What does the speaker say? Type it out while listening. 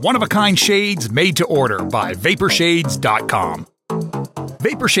One-of-a-kind shades made to order by Vaporshades.com.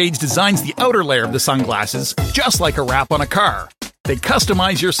 Vaporshades designs the outer layer of the sunglasses just like a wrap on a car. They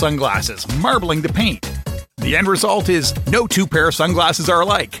customize your sunglasses, marbling the paint. The end result is no two pair of sunglasses are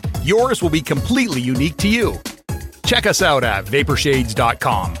alike. Yours will be completely unique to you. Check us out at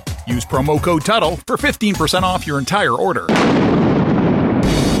Vaporshades.com. Use promo code Tuttle for 15% off your entire order.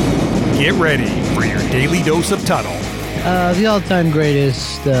 Get ready for your daily dose of Tuttle. The all-time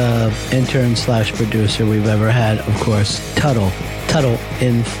greatest intern/producer we've ever had, of course, Tuttle. Tuttle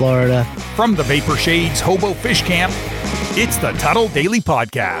in Florida. From the Vapor Shades Hobo Fish Camp, it's the Tuttle Daily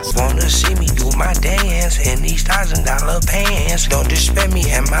Podcast. Wanna see me do my dance in these $1,000 pants? Don't disrespect me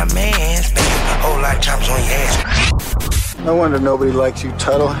and my mans. Make a whole lot of chops on your ass. No wonder nobody likes you,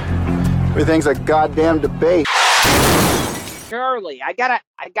 Tuttle. Everything's a goddamn debate. Charlie, I gotta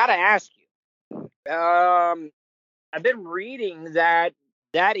ask you. I've been reading that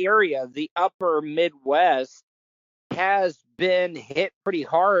area, the upper Midwest, has been hit pretty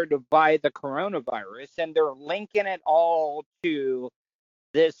hard by the coronavirus, and they're linking it all to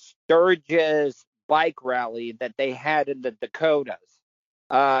this Sturgis bike rally that they had in the Dakotas.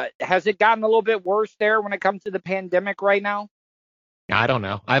 Has it gotten a little bit worse there when it comes to the pandemic right now? I don't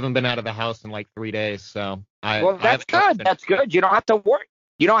know. I haven't been out of the house in like 3 days, so that's good. That's good. You don't have to worry.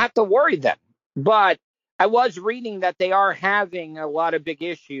 You don't have to worry then. But I was reading that they are having a lot of big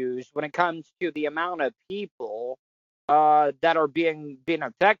issues when it comes to the amount of people that are being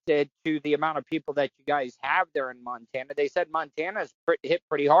affected to the amount of people that you guys have there in Montana. They said Montana's hit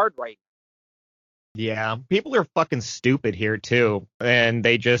pretty hard right now. Yeah, people are fucking stupid here too, and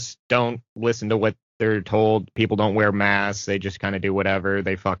they just don't listen to what they're told. People don't wear masks. They just kind of do whatever.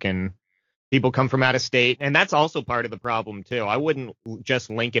 People come from out of state, and that's also part of the problem too. I wouldn't just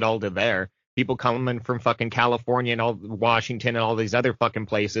link it all to there. People coming from fucking California and all Washington and all these other fucking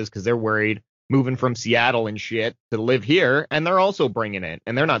places because they're worried moving from Seattle and shit to live here, and they're also bringing it,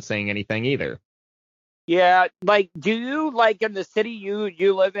 and they're not saying anything either. Yeah, like, do you, like, in the city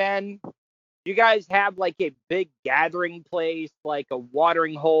you live in, you guys have, like, a big gathering place, like a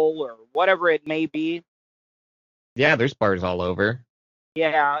watering hole or whatever it may be? Yeah, there's bars all over.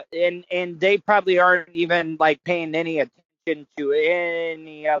 Yeah, and they probably aren't even, like, paying any attention to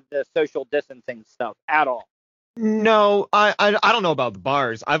any of the social distancing stuff at all. No, I don't know about the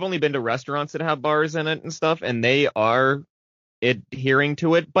bars. I've only been to restaurants that have bars in it and stuff, and they are adhering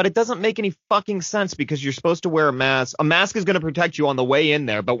to it, but it doesn't make any fucking sense because you're supposed to wear a mask. A mask is going to protect you on the way in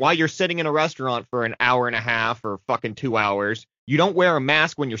there, but while you're sitting in a restaurant for an hour and a half or fucking 2 hours, you don't wear a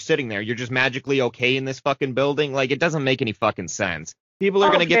mask when you're sitting there. You're just magically okay in this fucking building. Like, it doesn't make any fucking sense. People are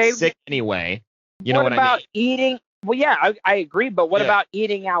going to get sick anyway. You know what I mean? What about eating? Well, yeah, I agree, but what about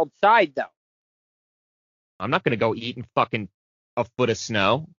eating outside, though? I'm not going to go eat in fucking a foot of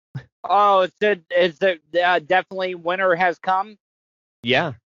snow. Oh, is it definitely winter has come?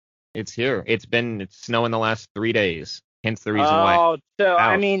 Yeah, it's here. It's snowing the last 3 days. Hence the reason why. Oh, so,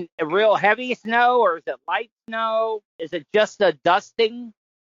 I mean, real heavy snow, or is it light snow? Is it just a dusting?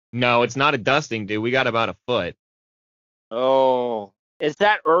 No, it's not a dusting, dude. We got about a foot. Oh, is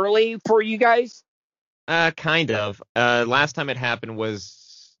that early for you guys? Kind of. Last time it happened was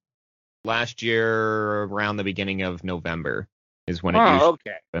last year around the beginning of November is when it usually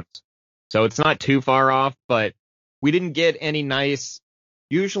happens. So it's not too far off, but we didn't get any nice.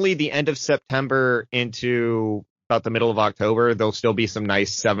 Usually the end of September into about the middle of October, there'll still be some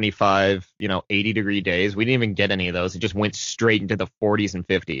nice 75, 80-degree days. We didn't even get any of those. It just went straight into the 40s and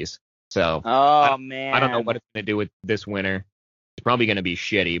 50s. So man, I don't know what it's going to do with this winter. It's probably going to be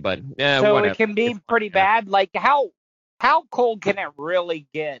shitty, but so whatever. It can be pretty bad. Like how cold can it really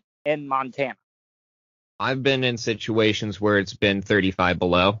get in Montana? I've been in situations where it's been 35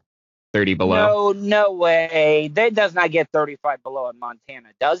 below, 30 below. No way. That does not get 35 below in Montana,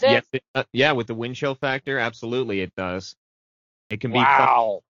 does it? Yes, with the wind chill factor, absolutely it does. It can be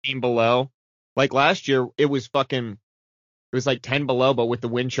 15 below. Like last year, it was like 10 below, but with the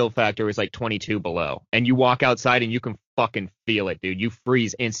wind chill factor, it was like 22 below. And you walk outside and you can fucking feel it, dude. You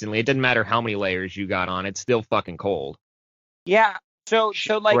freeze instantly. It doesn't matter how many layers you got on. It's still fucking cold. Yeah. So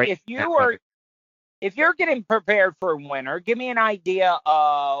like if you're getting prepared for winter, give me an idea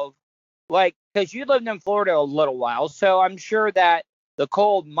of, like, because you lived in Florida a little while, so I'm sure that the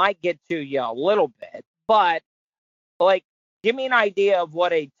cold might get to you a little bit, but, like, give me an idea of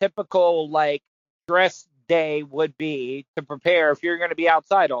what a typical, like, dress day would be to prepare if you're going to be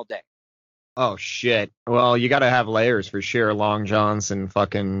outside all day. Oh, shit. Well, you got to have layers for sure. Long johns and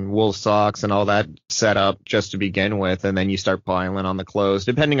fucking wool socks and all that set up just to begin with. And then you start piling on the clothes,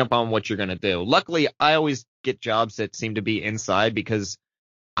 depending upon what you're going to do. Luckily, I always get jobs that seem to be inside because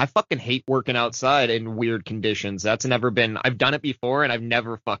I fucking hate working outside in weird conditions. I've done it before and I've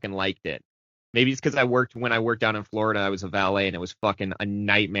never fucking liked it. Maybe it's because when I worked down in Florida, I was a valet and it was fucking a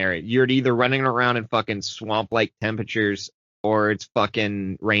nightmare. You're either running around in fucking swamp-like temperatures or it's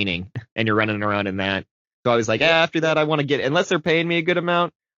fucking raining and you're running around in that. So I was like, after that, I want to unless they're paying me a good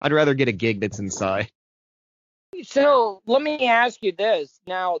amount, I'd rather get a gig that's inside. So let me ask you this.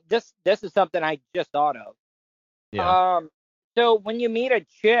 Now, this is something I just thought of. Yeah. So when you meet a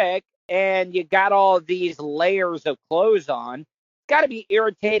chick and you got all these layers of clothes on, it's got to be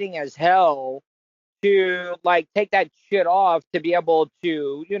irritating as hell to like take that shit off to be able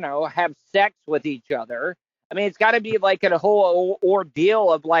to, have sex with each other. I mean, it's got to be like a whole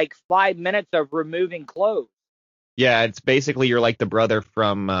ordeal of like 5 minutes of removing clothes. Yeah, it's basically you're like the brother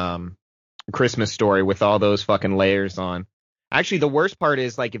from Christmas Story with all those fucking layers on. Actually, the worst part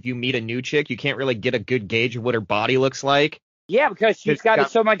is like if you meet a new chick, you can't really get a good gauge of what her body looks like. Yeah, because she's got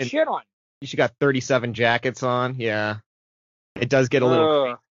so much shit on. She got 37 jackets on. Yeah, it does get a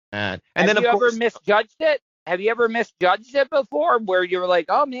little mad. And Have then you of course, ever misjudged it? Have you ever misjudged it before, where you were like,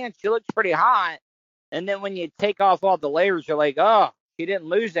 "Oh man, she looks pretty hot," and then when you take off all the layers, you're like, "Oh, she didn't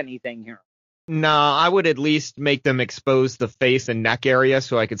lose anything here." nah, I would at least make them expose the face and neck area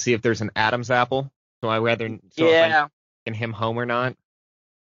so I could see if there's an Adam's apple. If I'm taking him home or not.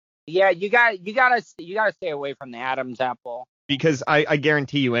 Yeah, you gotta stay away from the Adam's apple. Because I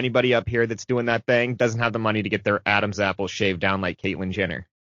guarantee you, anybody up here that's doing that thing doesn't have the money to get their Adam's apple shaved down like Caitlyn Jenner.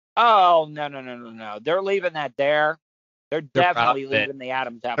 Oh no! They're leaving that there. They're definitely leaving the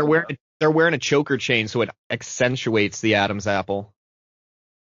Adam's apple. They're wearing a choker chain, so it accentuates the Adam's apple.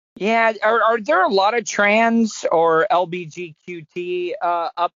 Yeah, are there a lot of trans or LBGQT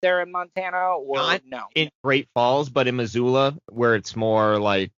up there in Montana, or Not no? in Great Falls, but in Missoula, where it's more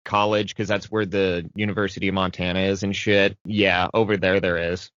like college, because that's where the University of Montana is and shit. Yeah, over there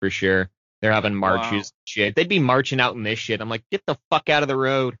is, for sure. They're having marches and shit. They'd be marching out in this shit. I'm like, get the fuck out of the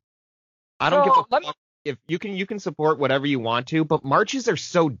road. I don't give a fuck. If you can support whatever you want to, but marches are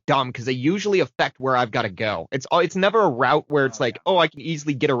so dumb because they usually affect where I've got to go. It's never a route where it's like, I can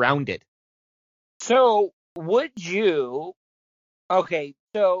easily get around it. So would you? Okay,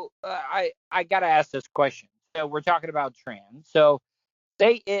 so I gotta ask this question. So we're talking about trans. So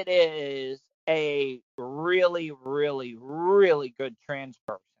say it is a really, really, really good trans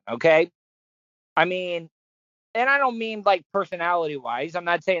person. Okay, I mean. And I don't mean like personality-wise. I'm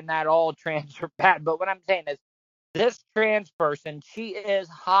not saying that all trans are bad. But what I'm saying is this trans person, she is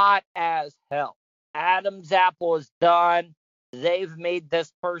hot as hell. Adam's apple is done. They've made this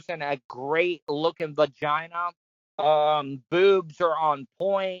person a great-looking vagina. Boobs are on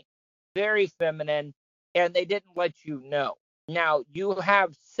point. Very feminine. And they didn't let you know. Now, you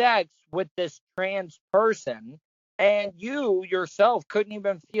have sex with this trans person, and you yourself couldn't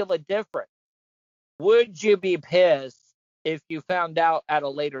even feel a difference. Would you be pissed if you found out at a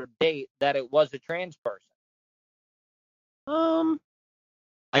later date that it was a trans person?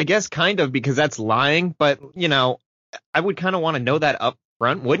 I guess kind of, because that's lying, but I would kind of want to know that up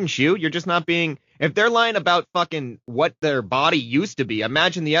front, wouldn't you? You're just not being. If they're lying about fucking what their body used to be,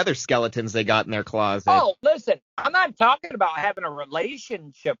 imagine the other skeletons they got in their closet. Oh, listen, I'm not talking about having a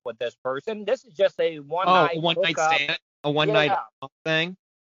relationship with this person. This is just a one-night stand, a one-night thing.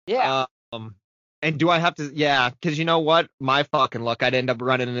 Yeah. And do I have to? Yeah, because you know what? My fucking luck, I'd end up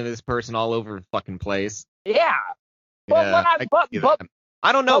running into this person all over the fucking place. Yeah. But yeah,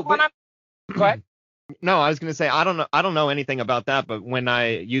 I don't know. Go ahead. No, I was gonna say I don't know anything about that. But when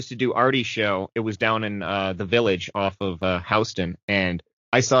I used to do Artie's show, it was down in the Village off of Houston, and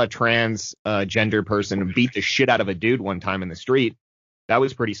I saw a trans gender person beat the shit out of a dude one time in the street. That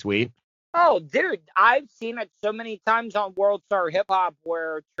was pretty sweet. Oh, dude, I've seen it so many times on World Star Hip Hop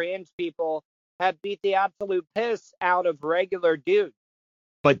where trans people have beat the absolute piss out of regular dudes.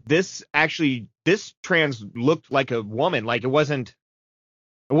 But this trans looked like a woman. Like it wasn't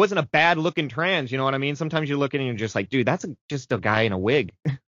a bad looking trans. You know what I mean? Sometimes you look at it and you're just like, dude, that's just a guy in a wig.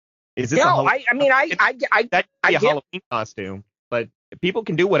 Is this a Halloween costume? But people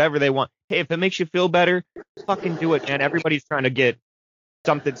can do whatever they want. Hey, if it makes you feel better, fucking do it, man. Everybody's trying to get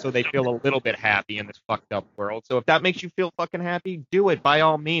something so they feel a little bit happy in this fucked up world. So if that makes you feel fucking happy, do it by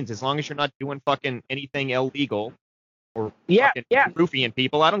all means, as long as you're not doing fucking anything illegal or fucking roofing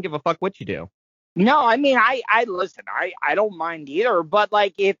people. I don't give a fuck what you do. No, I mean, I listen, I don't mind either, but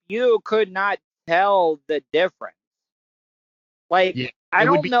like if you could not tell the difference, like I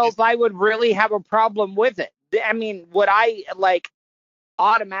don't know if I would really have a problem with it. I mean, would I like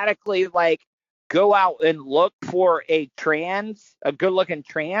automatically like go out and look for a good looking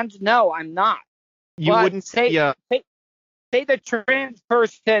trans? No, I'm not. You wouldn't say say the trans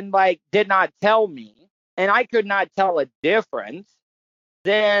person like did not tell me, and I could not tell a difference,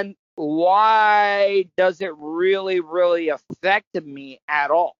 then why does it really, really affect me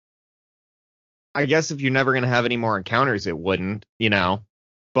at all? I guess if you're never going to have any more encounters, it wouldn't, you know.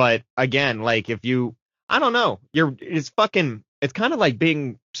 But again, like if you, I don't know, it's kind of like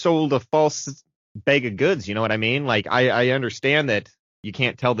being sold a false bag of goods, you know what I mean? Like I understand that you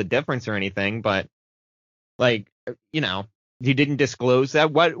can't tell the difference or anything, but like, you know, you didn't disclose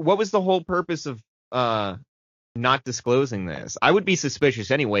that. What was the whole purpose of not disclosing this? I would be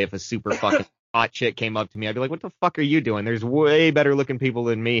suspicious anyway if a super fucking hot chick came up to me. I'd be like, what the fuck are you doing? There's way better looking people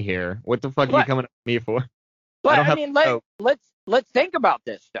than me here. What the fuck are you coming up to me for? But I mean, let's think about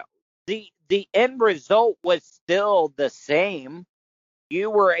this though. The end result was still the same. You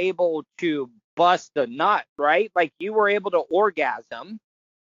were able to bust a nut, right? Like you were able to orgasm.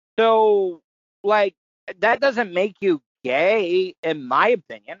 So like that doesn't make you gay, in my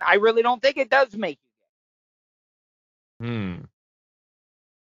opinion. I really don't think it does make you gay.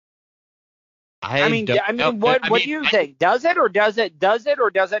 I mean, what do you think? Does it or does it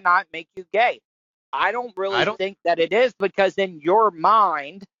not make you gay? I don't really think that it is, because in your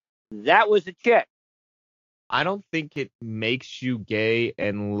mind, that was a chick. I don't think it makes you gay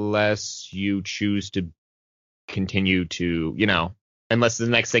unless you choose to continue to, you know, unless the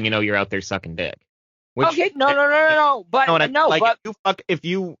next thing you know, you're out there sucking dick. Okay, no. But if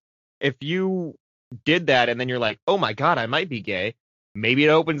you did that and then you're like, oh my God, I might be gay. Maybe it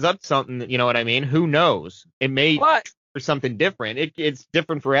opens up something, you know what I mean? Who knows? It may for something different. It's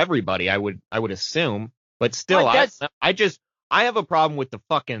different for everybody, I would assume. But still, I have a problem with the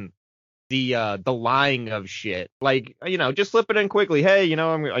fucking the lying of shit. Like, you know, just slip it in quickly. Hey, you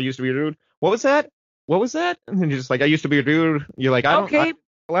know, I used to be a dude. What was that? And then you're just like, I used to be a dude. You're like, the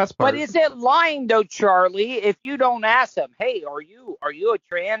last part. But is it lying though, Charlie? If you don't ask them, hey, are you a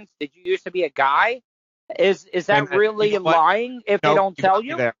trans? Did you used to be a guy? Is that really lying if they don't tell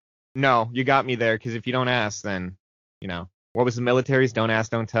you? No, you got me there, because if you don't ask, then, you know, what was the military's? Don't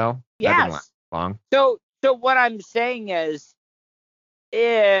ask, don't tell? Yes. That didn't last long. So what I'm saying is,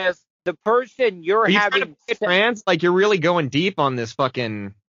 if the person you're having trans, like you're really going deep on this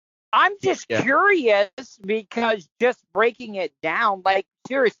fucking. I'm just curious, because just breaking it down, like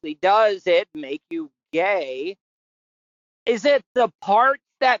seriously, does it make you gay? Is it the parts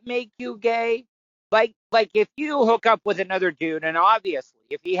that make you gay? Like if you hook up with another dude, and obviously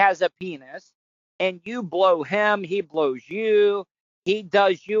if he has a penis and you blow him, he blows you, he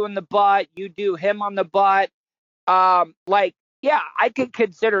does you in the butt, you do him on the butt, like, yeah, I could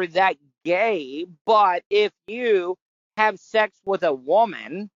consider that gay. But if you have sex with a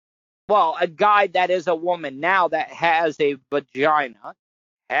woman, well, a guy that is a woman now that has a vagina,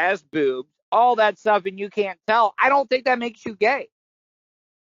 has boobs, all that stuff, and you can't tell, I don't think that makes you gay.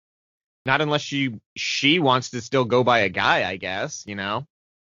 Not unless she wants to still go by a guy, I guess, you know?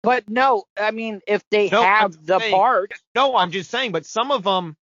 But no, I mean, if they have the parts. No, I'm just saying, but some of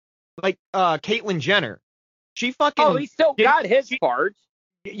them, like Caitlyn Jenner, she fucking. Oh, he still got his parts.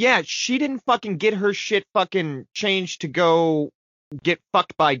 Yeah, she didn't fucking get her shit fucking changed to go get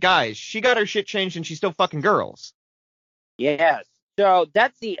fucked by guys. She got her shit changed and she's still fucking girls. Yes. So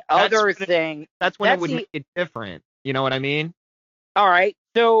that's the other thing. That's when it would make it different. You know what I mean? All right.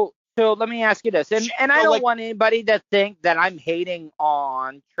 So let me ask you this, and I don't want anybody to think that I'm hating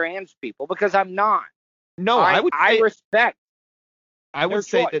on trans people, because I'm not. No, I respect. I would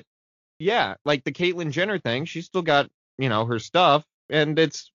say that, yeah, like the Caitlyn Jenner thing, she's still got, you know, her stuff, and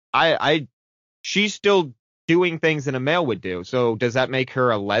she's still doing things that a male would do. So does that make her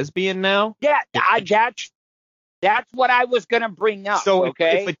a lesbian now? Yeah, that's what I was gonna bring up. So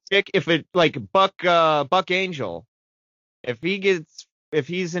okay, like Buck Angel, if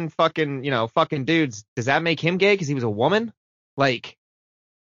he's in fucking, you know, fucking dudes, does that make him gay because he was a woman? Like,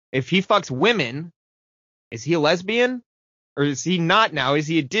 if he fucks women, is he a lesbian? Or is he not now? Is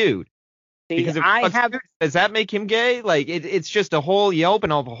he a dude? See, because does that make him gay? Like, it's just you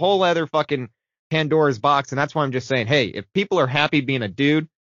open up a whole other fucking Pandora's box, and that's why I'm just saying, hey, if people are happy being a dude,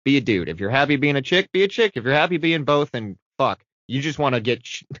 be a dude. If you're happy being a chick, be a chick. If you're happy being both, then fuck. You just want to get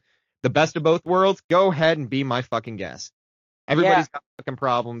the best of both worlds, go ahead and be my fucking guest. Everybody's got fucking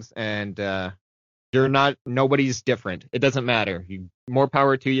problems, and nobody's different. It doesn't matter. More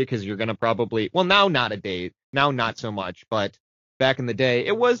power to you, because you're going to probably, well, now not so much, but back in the day,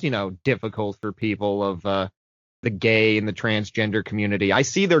 it was, you know, difficult for people of the gay and the transgender community. I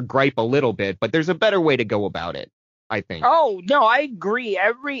see their gripe a little bit, but there's a better way to go about it, I think. Oh, no, I agree.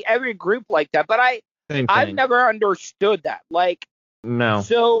 Every group like that, but I've never understood that. Like, No.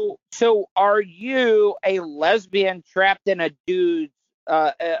 So are you a lesbian trapped in a dude's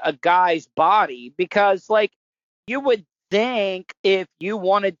a guy's body? Because like you would think if you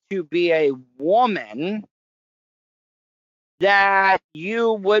wanted to be a woman that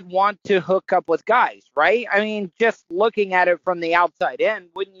you would want to hook up with guys, right? I mean, just looking at it from the outside in,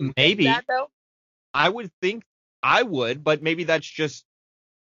 wouldn't you think that Maybe. though? I would think I would, but maybe that's just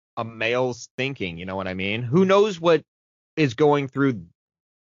a male's thinking. You know what I mean? Who knows what is going through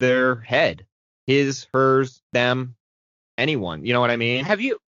their head? His, hers, them, anyone. You know what I mean? Have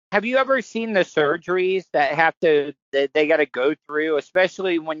you ever seen the surgeries that they got to go through,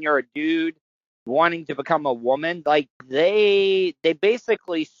 especially when you're a dude wanting to become a woman? Like they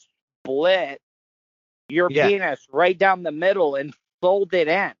basically split your Yeah. penis right down the middle and fold it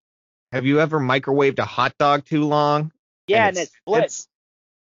in. Have you ever microwaved a hot dog too long? Yeah, and it splits.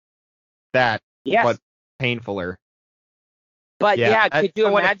 That, Yes. but painfuler. But yeah, could you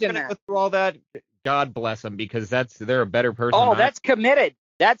when imagine it's gonna that? go through all that? God bless them, because they're a better person. Oh, than I am. that's committed.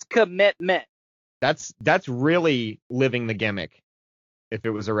 That's commitment. That's really living the gimmick. If it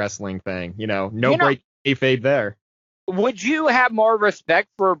was a wrestling thing, no break kayfabe there. Would you have more respect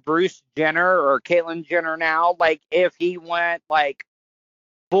for Bruce Jenner or Caitlyn Jenner now? Like if he went like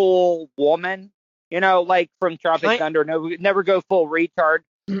full woman, like from Tropic Thunder, never go full retard.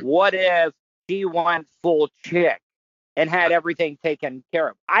 What if she went full chick and had everything taken care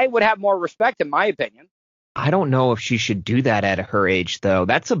of? I would have more respect, in my opinion. I don't know if she should do that at her age, though.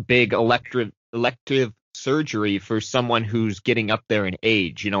 That's a big elective surgery for someone who's getting up there in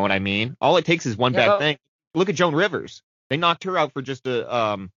age. You know what I mean? All it takes is one bad thing. Look at Joan Rivers. They knocked her out for just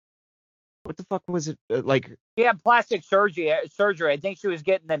a what the fuck was it like? Yeah, plastic surgery. I think she was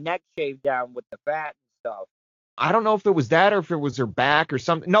getting the neck shaved down with the fat and stuff. I don't know if it was that or if it was her back or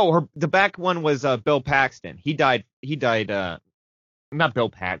something. No, the back one was Bill Paxton. He died. Not Bill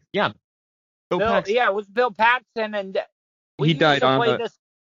Paxton. Yeah, Bill Paxton. Yeah, it was Bill Paxton, and he died on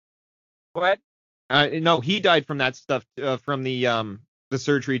What? No, he died from that stuff from the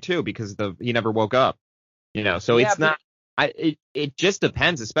surgery too, because he never woke up. So it's not. It just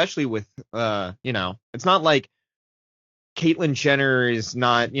depends, especially with it's not like Caitlyn Jenner is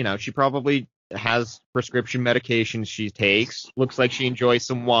not. She probably has prescription medications she takes. Looks like she enjoys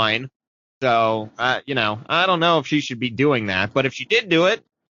some wine. So I don't know if she should be doing that, but if she did do it,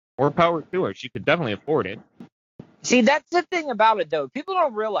 more power to her. She could definitely afford it. See, that's the thing about it, though. People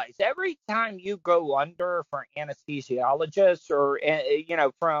don't realize every time you go under for an anesthesiologist or,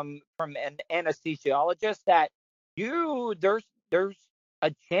 from an anesthesiologist, that there's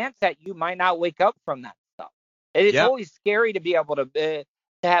a chance that you might not wake up from that stuff. It's always scary to be able to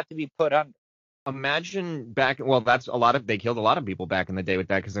have to be put under. Imagine they killed a lot of people back in the day with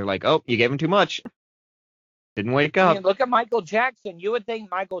that, because they're like, oh, you gave him too much. Didn't wake up. I mean, look at Michael Jackson. You would think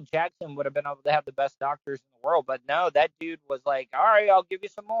Michael Jackson would have been able to have the best doctors in the world, but no, that dude was like, all right, I'll give you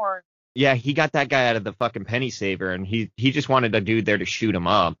some more. Yeah, he got that guy out of the fucking penny saver, and he just wanted a dude there to shoot him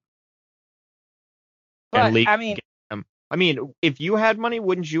up. But, I mean, if you had money,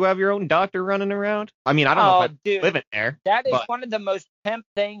 wouldn't you have your own doctor running around? I mean, I don't know if I'm living there. That is one of the most pimp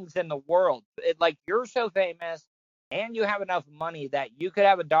things in the world. Like, you're so famous, and you have enough money that you could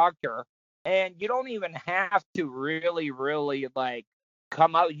have a doctor, and you don't even have to really, really like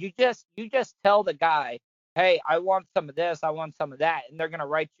come out. You just tell the guy, hey, I want some of this, I want some of that, and they're gonna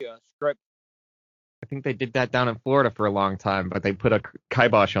write you a script. I think they did that down in Florida for a long time, but they put a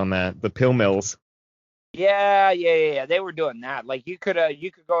kibosh on that. The pill mills. Yeah. They were doing that. Like you could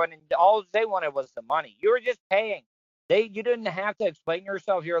go in and all they wanted was the money. You were just paying. You didn't have to explain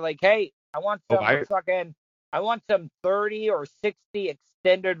yourself. You're like, hey, I want some 30 or 60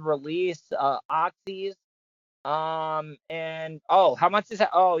 extended release oxys. And how much is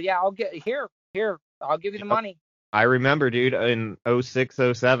that? Oh yeah, I'll get here. I'll give you the money. I remember, dude, in 06,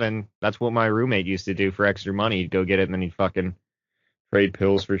 07, that's what my roommate used to do for extra money. He'd go get it, and then he'd fucking trade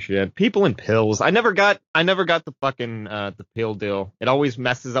pills for shit. People in pills. I never got the fucking the pill deal. It always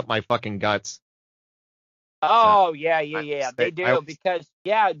messes up my fucking guts. Oh, yeah. They do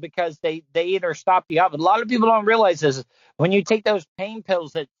because they either stop you up. A lot of people don't realize this. When you take those pain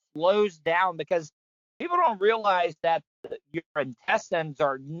pills, it slows down because people don't realize that your intestines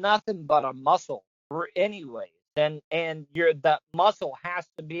are nothing but a muscle anyways. And the muscle has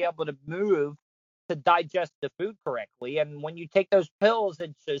to be able to move to digest the food correctly. And when you take those pills,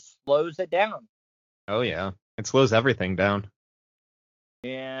 it just slows it down. Oh, yeah. It slows everything down.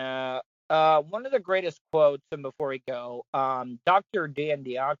 Yeah. One of the greatest quotes, and before we go, Dr. Dan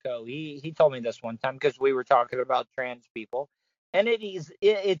Diaco, he told me this one time because we were talking about trans people, and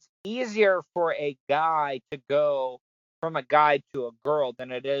it's easier for a guy to go from a guy to a girl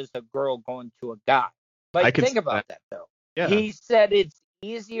than it is a girl going to a guy. I Like, could think see about that. that, though. Yeah. He said it's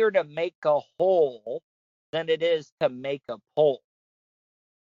easier to make a hole than it is to make a pole.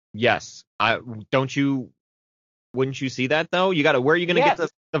 Yes. Wouldn't you see that though? Where are you going to Yes.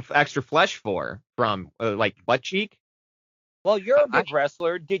 get the extra flesh from like butt cheek? Well, you're a big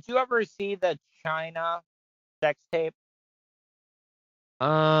wrestler. Did you ever see the China sex tape?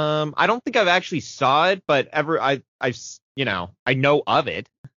 I don't think I've actually saw it, but I know of it.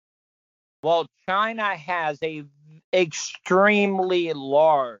 Well, China has a extremely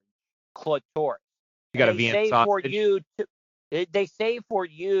large clitoris. You got a And Vienna sausage. they say for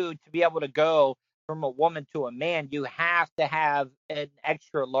you to be able to go from a woman to a man, you have to have an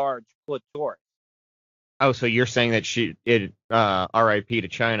extra large clitoris. Oh, so you're saying that R.I.P. to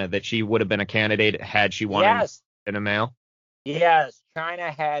China, that she would have been a candidate had she wanted Yes. in a male? Yes,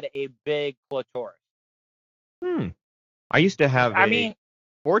 China had a big clitoris. I used to have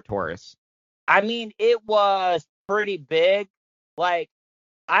four Taurus. I mean, it was pretty big. Like,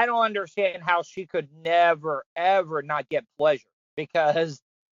 I don't understand how she could never, ever not get pleasure, because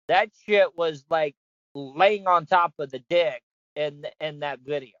that shit was like laying on top of the dick in that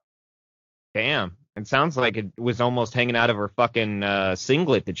video. Damn. It sounds like it was almost hanging out of her fucking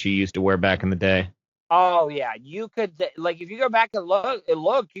singlet that she used to wear back in the day. Oh yeah, you could, like, if you go back and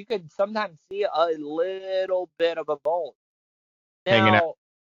look, you could sometimes see a little bit of a bulge. Hanging Now, out.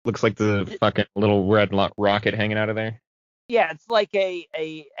 Looks like the fucking little red rocket hanging out of there. yeah, it's like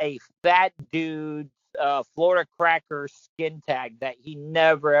a fat dude's Florida cracker skin tag that he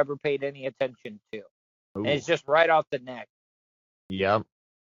never ever paid any attention to. Ooh. And it's just right off the neck. Yep.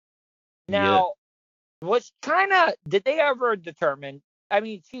 Now, was China, did they ever determine, I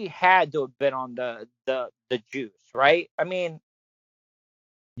mean, she had to have been on the juice, right? I mean,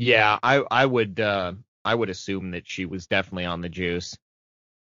 yeah, I would assume that she was definitely on the juice.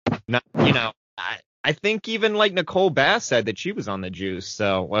 Not, I think even like Nicole Bass said that she was on the juice.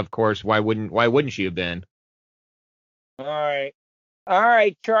 So of course, why wouldn't she have been? all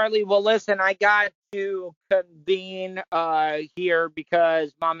right, Charlie. Well, listen, I got to convene here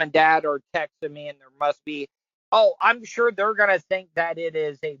because Mom and Dad are texting me, and there must be. Oh, I'm sure they're gonna think that it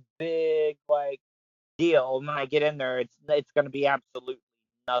is a big deal. When I get in there, it's gonna be absolutely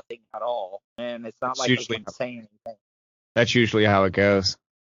nothing at all, and it's not It's like I usually- can say anything. That's usually how it goes.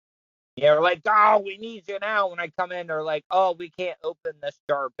 Yeah, they're like, oh, we need you now. When I come in, they're like, oh, we can't open this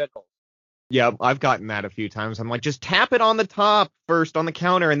jar of pickles. Yeah, I've gotten that a few times. I'm like, just tap it on the top first on the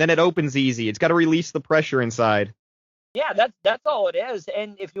counter, and then it opens easy. It's got to release the pressure inside. Yeah, that's all it is.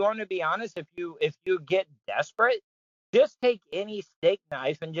 And if you want to be honest, if you get desperate, just take any steak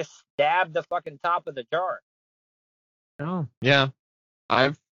knife and just stab the fucking top of the jar. Oh, yeah.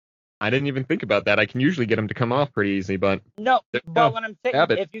 I didn't even think about that. I can usually get them to come off pretty easy, but No, No, but when I'm saying,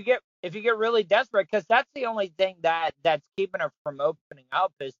 stab it. if you get really desperate, because that's the only thing that's keeping it from opening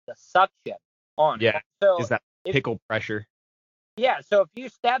up is the suction on it. yeah, So is that if- pickle pressure? yeah, so if you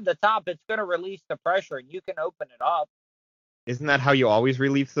stab the top, it's going to release the pressure, and you can open it up. Isn't that how you always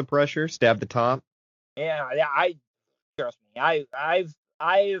release the pressure? Stab the top? Yeah, I trust me.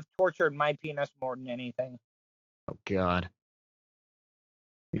 I've tortured my penis more than anything. Oh God.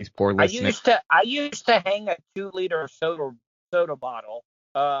 These poor I listeners. used to hang a 2-liter soda bottle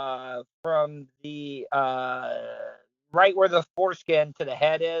from the right where the foreskin to the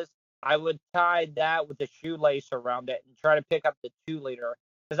head is. I would tie that with a shoelace around it and try to pick up the 2-liter,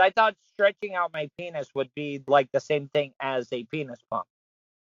 because I thought stretching out my penis would be like the same thing as a penis pump.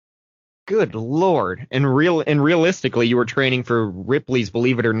 Good Lord. And realistically, you were training for Ripley's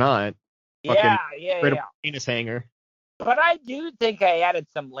Believe It or Not. Yeah. Incredible penis hanger. But I do think I added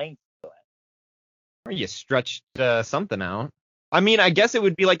some length to it. Or you stretched something out. I mean, I guess it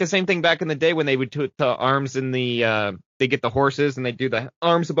would be like the same thing back in the day when they would put the arms in the, they get the horses and they do the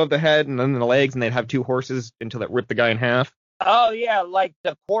arms above the head and then the legs, and they'd have two horses until it ripped the guy in half. Oh, yeah, like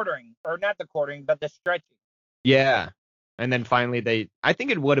the quartering, or not the quartering, but the stretching. Yeah. And then finally I think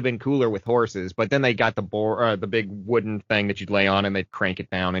it would have been cooler with horses, but then they got the big wooden thing that you'd lay on and they'd crank it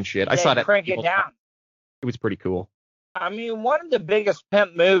down and shit. I saw that. Crank it down. It was pretty cool. I mean, one of the biggest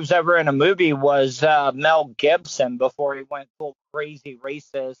pimp moves ever in a movie was Mel Gibson before he went full crazy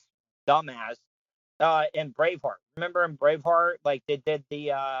racist dumbass in Braveheart. Remember in Braveheart, like they did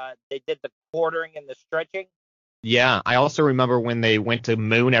the quartering and the stretching? Yeah, I also remember when they went to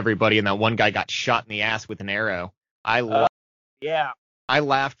moon everybody and that one guy got shot in the ass with an arrow. I I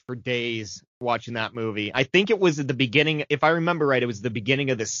laughed for days watching that movie. I think it was at the beginning, if I remember right, it was the beginning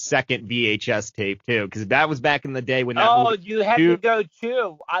of the second VHS tape too, because that was back in the day when that movie. You had to go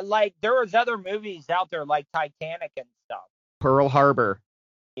too. There was other movies out there like Titanic and stuff. Pearl Harbor.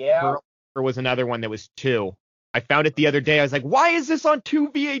 Yeah. Pearl Harbor was another one that was 2. I found it the other day. I was like, why is this on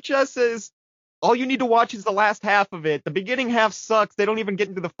 2 VHSs? All you need to watch is the last half of it. The beginning half sucks. They don't even get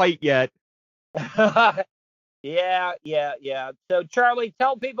into the fight yet. Yeah. So, Charlie,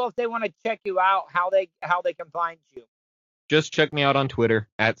 tell people if they want to check you out, how they can find you. Just check me out on Twitter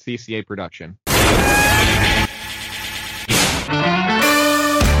at CCA Production. And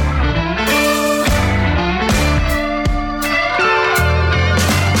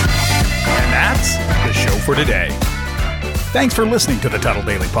that's the show for today. Thanks for listening to the Tuttle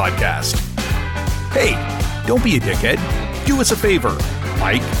Daily Podcast. Hey, don't be a dickhead. Do us a favor.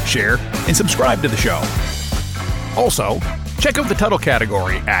 Like, share, and subscribe to the show. Also, check out the Tuttle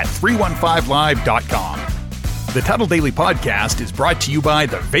category at 315live.com. The Tuttle Daily Podcast is brought to you by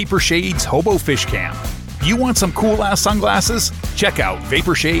the Vapor Shades Hobo Fish Camp. You want some cool-ass sunglasses? Check out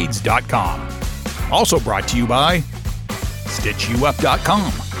vaporshades.com. Also brought to you by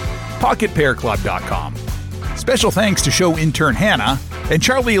StitchYouUp.com, PocketPairClub.com. Special thanks to show intern Hannah and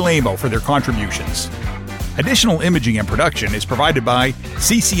Charlie Alamo for their contributions. Additional imaging and production is provided by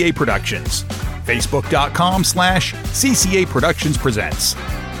CCA Productions. Facebook.com/CCA Productions Presents.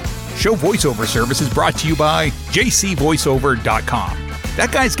 Show voiceover service is brought to you by JCVoiceover.com.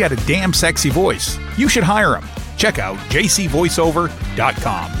 That guy's got a damn sexy voice. You should hire him. Check out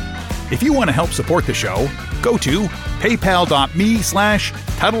JCVoiceover.com. If you want to help support the show, go to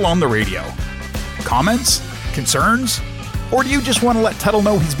paypal.me/Tuttle on the radio. Comments? Concerns? Or do you just want to let Tuttle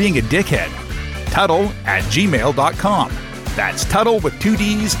know he's being a dickhead? Tuttle@gmail.com. That's Tuttle with 2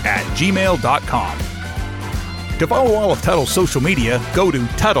 Ds at gmail.com. To follow all of Tuttle's social media, go to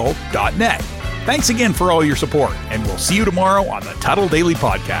Tuttle.net. Thanks again for all your support, and we'll see you tomorrow on the Tuttle Daily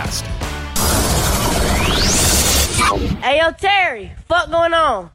Podcast. Hey, yo, Terry, fuck going on?